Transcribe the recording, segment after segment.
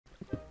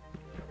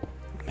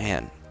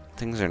Man,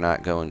 things are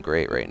not going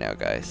great right now,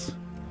 guys.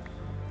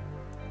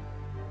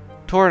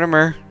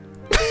 Tortimer!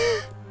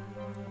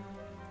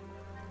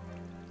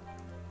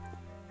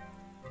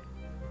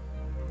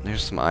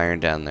 There's some iron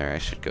down there. I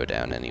should go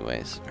down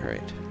anyways.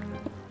 Alright.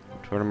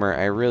 Tortimer,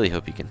 I really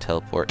hope you can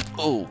teleport.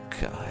 Oh,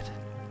 God.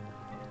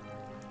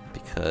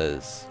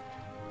 Because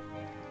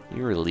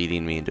you were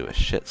leading me into a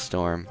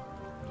shitstorm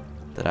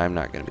that I'm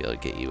not going to be able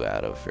to get you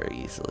out of very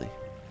easily.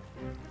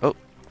 Oh.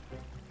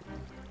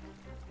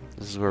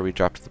 This is where we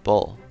dropped the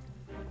bowl.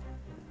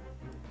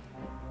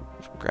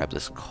 Let's grab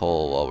this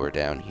coal while we're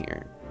down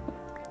here.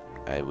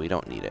 We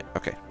don't need it.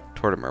 Okay.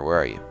 Tortimer, where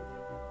are you?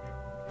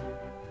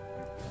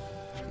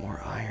 There's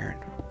more iron.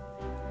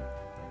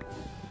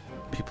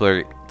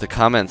 The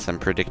comments I'm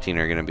predicting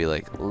are going to be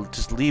like,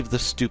 just leave the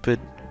stupid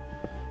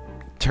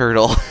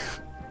turtle.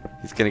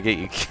 He's going to get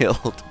you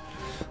killed.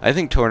 I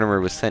think Tortimer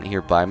was sent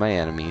here by my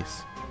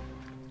enemies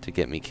to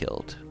get me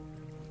killed.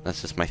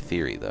 That's just my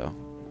theory, though.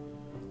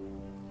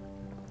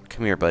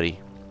 Come here, buddy.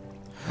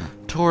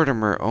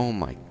 Tortimer, oh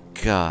my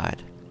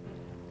God.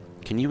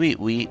 Can you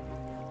eat wheat?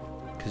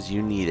 Because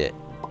you need it.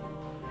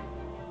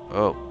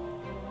 Oh.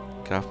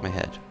 Get off my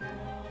head.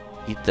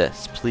 Eat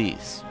this,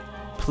 please.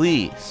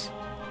 Please.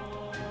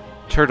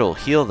 Turtle,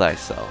 heal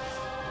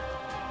thyself.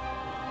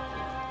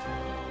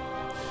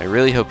 I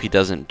really hope he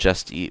doesn't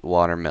just eat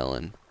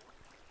watermelon.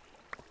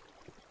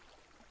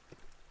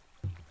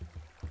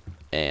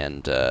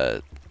 And,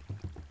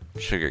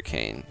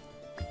 sugarcane.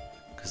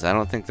 Because I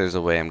don't think there's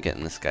a way I'm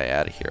getting this guy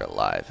out of here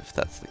alive, if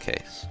that's the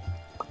case.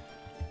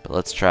 But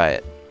let's try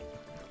it.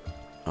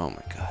 Oh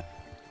my God.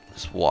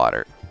 This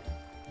water.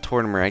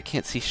 Tortimer, I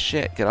can't see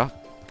shit. Get off.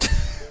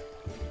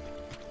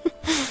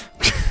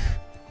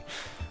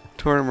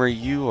 Tortimer,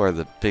 you are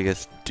the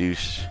biggest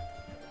douche.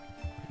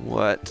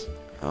 What?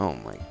 Oh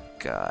my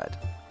God.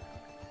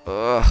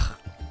 Ugh.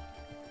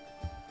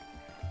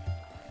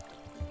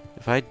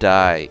 If I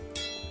die...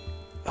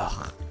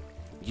 Ugh.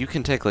 You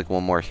can take like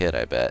one more hit,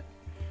 I bet.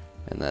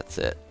 And that's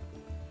it.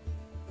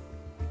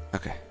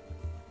 Okay.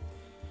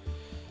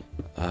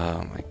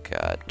 Oh my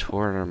God.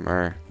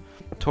 Tortimer.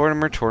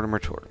 Tortimer, Tortimer,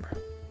 Tortimer.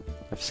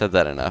 I've said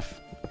that enough.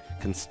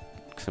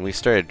 Can we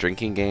start a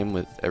drinking game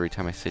with every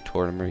time I say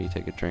Tortimer, you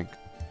take a drink?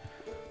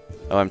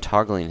 Oh, I'm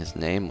toggling his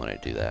name when I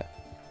do that.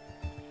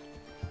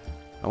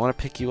 I want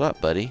to pick you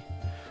up, buddy.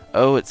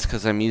 Oh, it's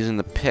because I'm using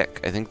the pick.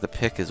 I think the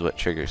pick is what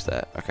triggers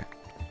that. Okay.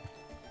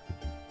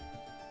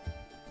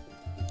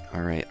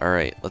 Alright,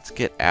 alright. Let's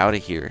get out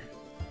of here.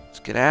 Let's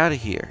get out of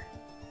here.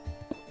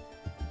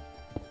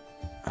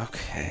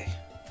 Okay.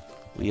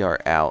 We are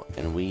out,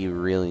 and we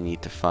really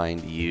need to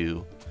find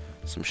you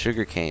some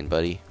sugarcane,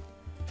 buddy.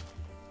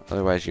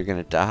 Otherwise, you're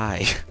gonna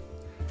die.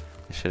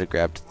 I should have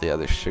grabbed the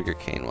other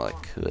sugarcane while I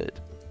could.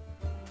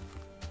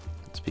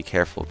 Let's be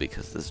careful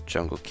because this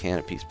jungle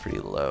canopy is pretty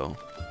low.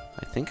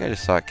 I think I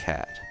just saw a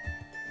cat,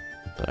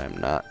 but I'm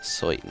not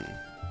certain.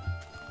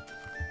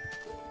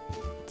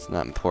 It's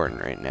not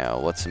important right now.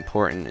 What's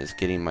important is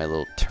getting my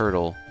little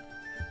turtle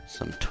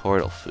some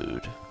turtle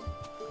food.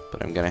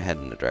 But I'm gonna head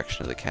in the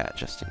direction of the cat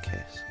just in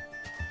case.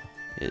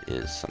 It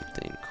is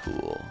something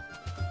cool.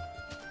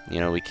 You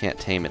know, we can't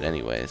tame it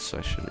anyways, so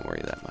I shouldn't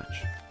worry that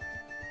much.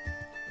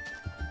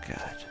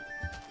 God.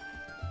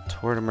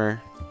 Tortimer,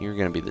 you're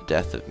gonna be the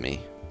death of me.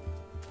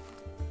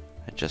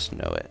 I just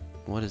know it.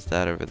 What is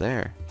that over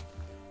there?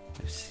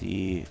 I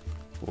see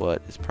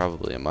what is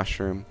probably a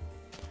mushroom,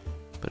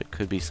 but it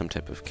could be some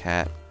type of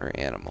cat or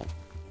animal.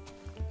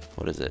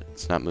 What is it?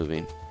 It's not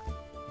moving.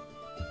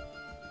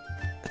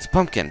 It's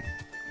pumpkin!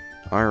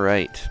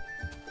 Alright.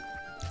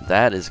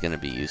 That is going to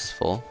be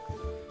useful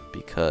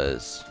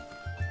because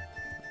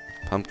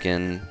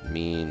pumpkin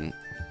mean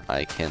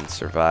I can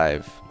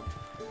survive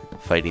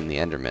fighting the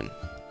Enderman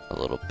a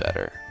little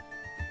better.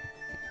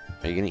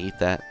 Are you going to eat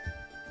that?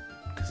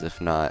 Because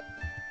if not,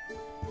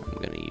 I'm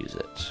going to use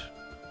it.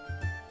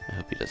 I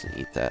hope he doesn't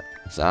eat that.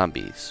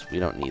 Zombies. We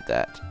don't need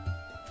that.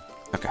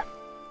 Okay.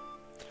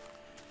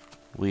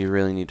 We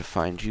really need to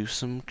find you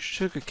some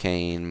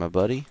sugarcane, my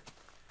buddy.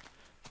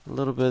 A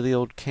little bit of the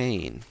old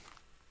cane.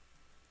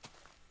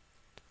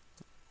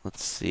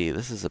 Let's see.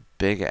 This is a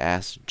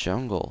big-ass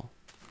jungle.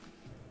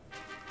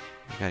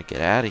 We gotta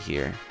get out of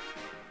here.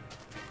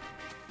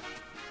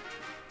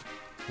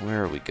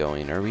 Where are we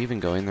going? Are we even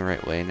going the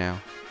right way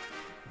now?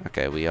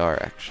 Okay, we are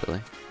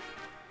actually.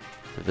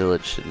 The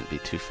village shouldn't be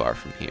too far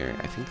from here.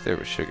 I think there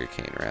was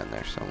sugarcane around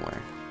there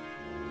somewhere.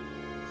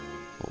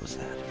 What was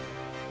that?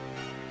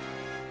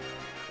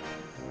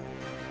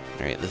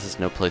 Alright, this is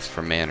no place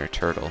for man or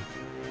turtle.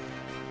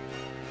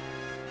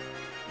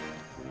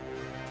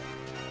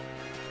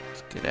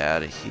 Let's get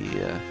out of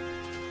here.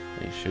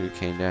 Any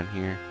sugarcane down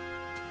here?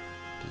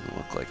 Doesn't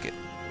look like it.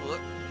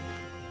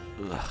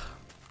 Ugh.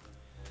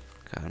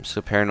 God, I'm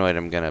so paranoid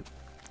I'm gonna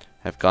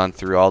have gone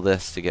through all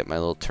this to get my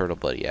little turtle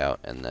buddy out,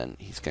 and then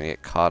he's gonna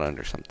get caught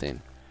under something,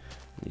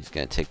 and he's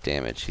gonna take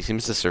damage. He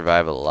seems to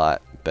survive a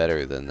lot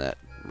better than that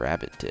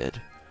rabbit did,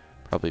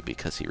 probably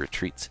because he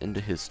retreats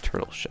into his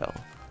turtle shell.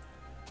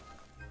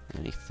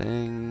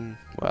 Anything?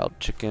 Wild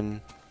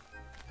chicken.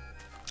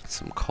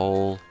 some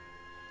coal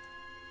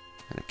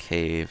and a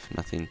cave.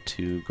 Nothing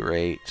too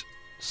great.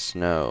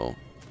 Snow.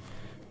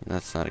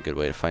 That's not a good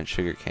way to find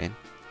sugarcane.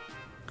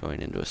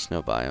 Going into a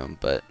snow biome,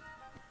 but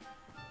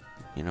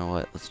you know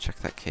what? Let's check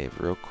that cave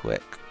real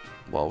quick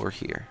while we're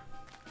here.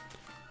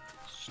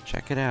 Just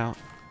check it out.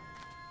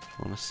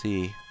 I want to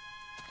see if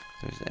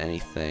there's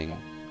anything.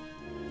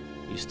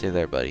 You stay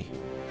there, buddy.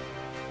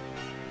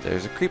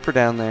 There's a creeper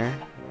down there,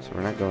 so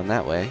we're not going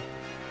that way.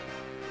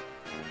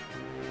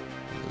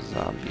 There's a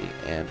zombie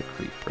and a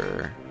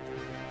creeper.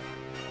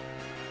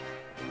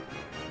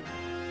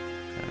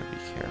 Gotta be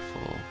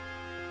careful.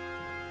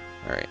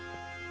 Alright.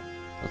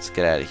 Let's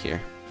get out of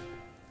here.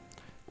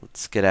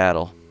 Let's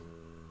skedaddle.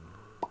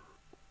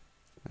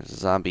 There's a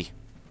zombie.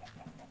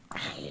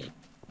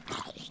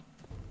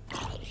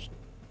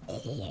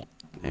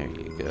 There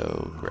you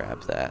go.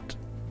 Grab that.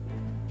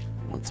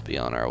 Let's be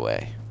on our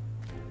way.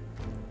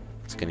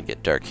 It's gonna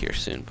get dark here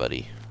soon,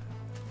 buddy.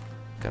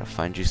 Gotta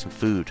find you some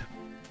food.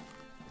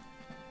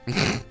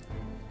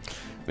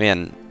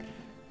 Man,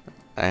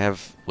 I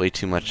have way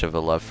too much of a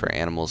love for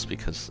animals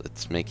because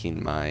it's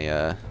making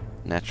my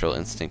natural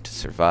instinct to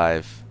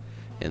survive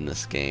in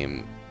this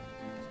game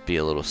be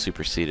a little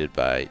superseded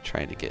by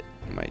trying to get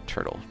my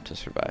turtle to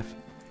survive.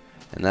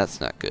 And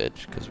that's not good,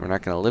 because we're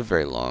not going to live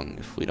very long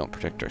if we don't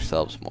protect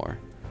ourselves more.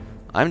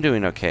 I'm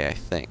doing okay, I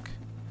think.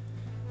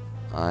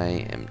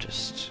 I am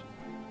just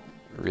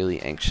really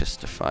anxious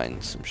to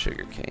find some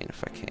sugarcane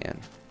if I can.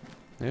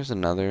 There's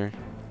another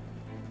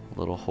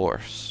little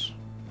horse.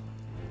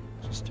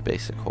 Just a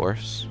basic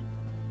horse.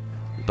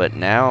 But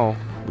now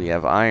we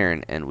have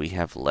iron and we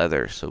have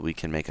leather, so we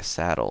can make a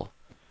saddle.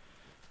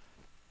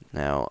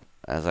 Now,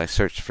 as I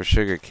search for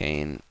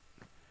sugarcane,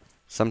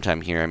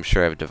 sometime here, I'm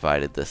sure I've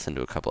divided this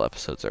into a couple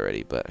episodes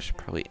already, but I should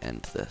probably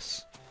end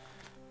this.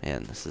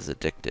 Man, this is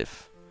addictive.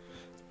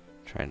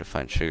 Trying to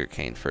find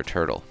sugarcane for a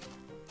turtle.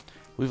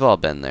 We've all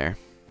been there.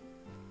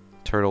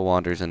 Turtle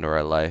wanders into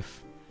our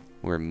life.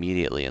 We're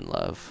immediately in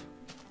love.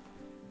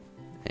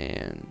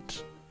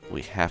 And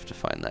we have to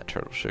find that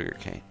turtle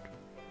sugarcane.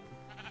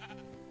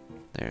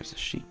 There's a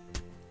sheep.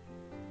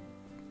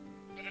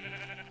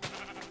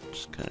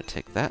 Just gonna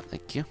take that,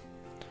 thank you.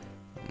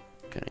 I'm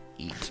gonna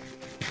eat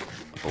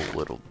a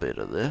little bit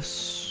of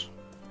this.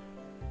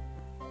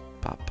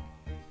 Pop.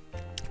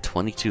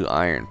 22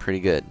 iron, pretty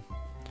good.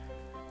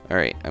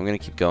 Alright, I'm gonna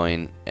keep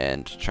going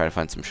and try to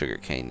find some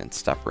sugarcane and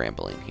stop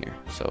rambling here.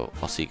 So,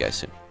 I'll see you guys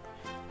soon.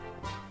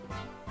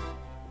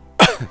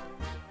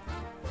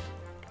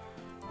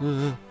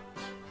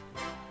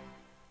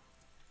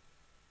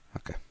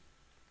 Okay.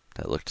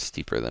 That looked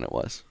steeper than it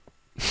was.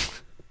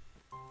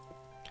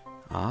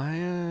 Alright,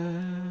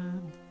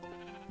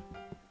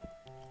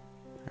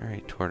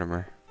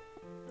 Tortimer.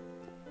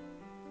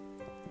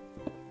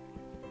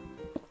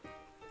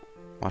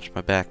 Watch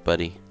my back,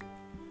 buddy.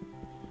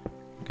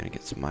 I'm gonna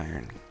get some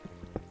iron.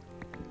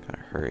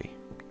 Gotta hurry.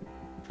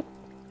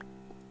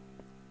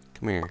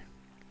 Come here,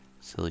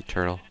 silly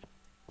turtle.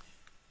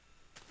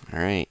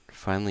 Alright,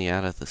 finally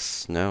out of the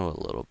snow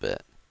a little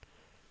bit.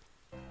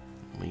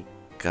 We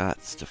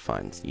gots to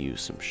find you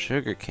some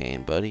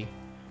sugarcane, buddy.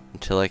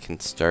 Until I can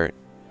start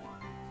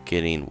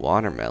getting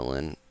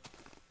watermelon,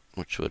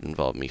 which would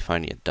involve me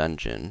finding a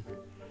dungeon,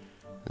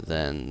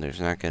 then there's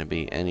not going to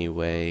be any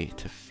way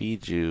to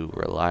feed you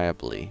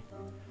reliably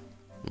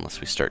unless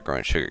we start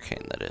growing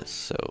sugarcane, that is.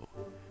 So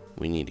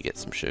we need to get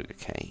some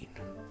sugarcane.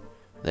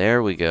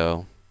 There we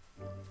go.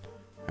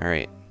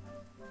 Alright.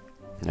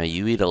 Now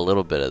you eat a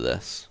little bit of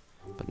this,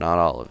 but not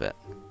all of it.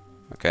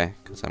 Okay?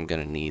 Because I'm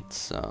going to need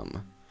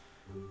some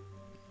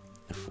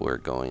if we're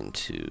going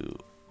to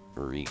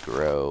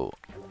regrow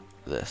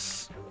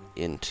this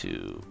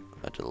into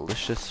a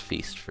delicious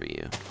feast for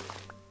you.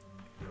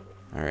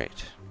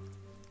 Alright.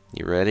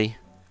 You ready?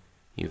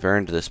 You've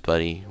earned this,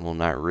 buddy. Well,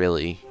 not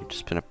really. You've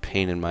just been a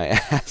pain in my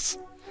ass.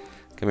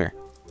 Come here.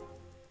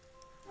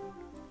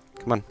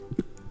 Come on.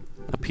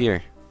 Up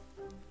here.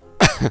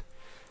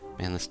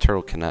 Man, this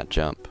turtle cannot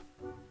jump.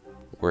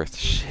 Worth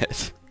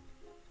shit.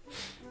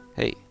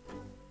 Hey.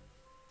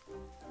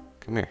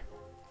 Come here.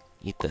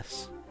 Eat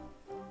this.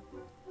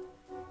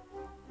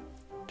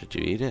 Did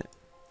you eat it?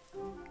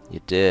 You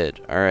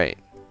did. Alright.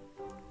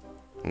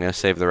 I'm gonna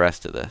save the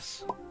rest of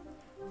this.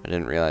 I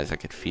didn't realize I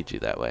could feed you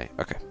that way.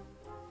 Okay.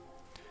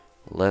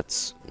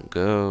 Let's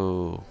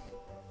go.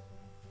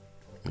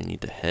 We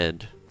need to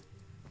head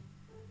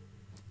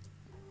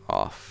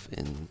off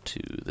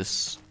into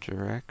this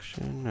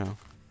direction. No.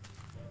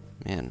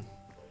 Man.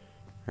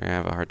 We're gonna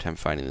have a hard time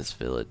finding this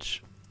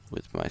village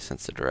with my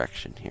sense of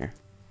direction here.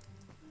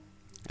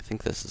 I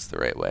think this is the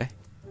right way.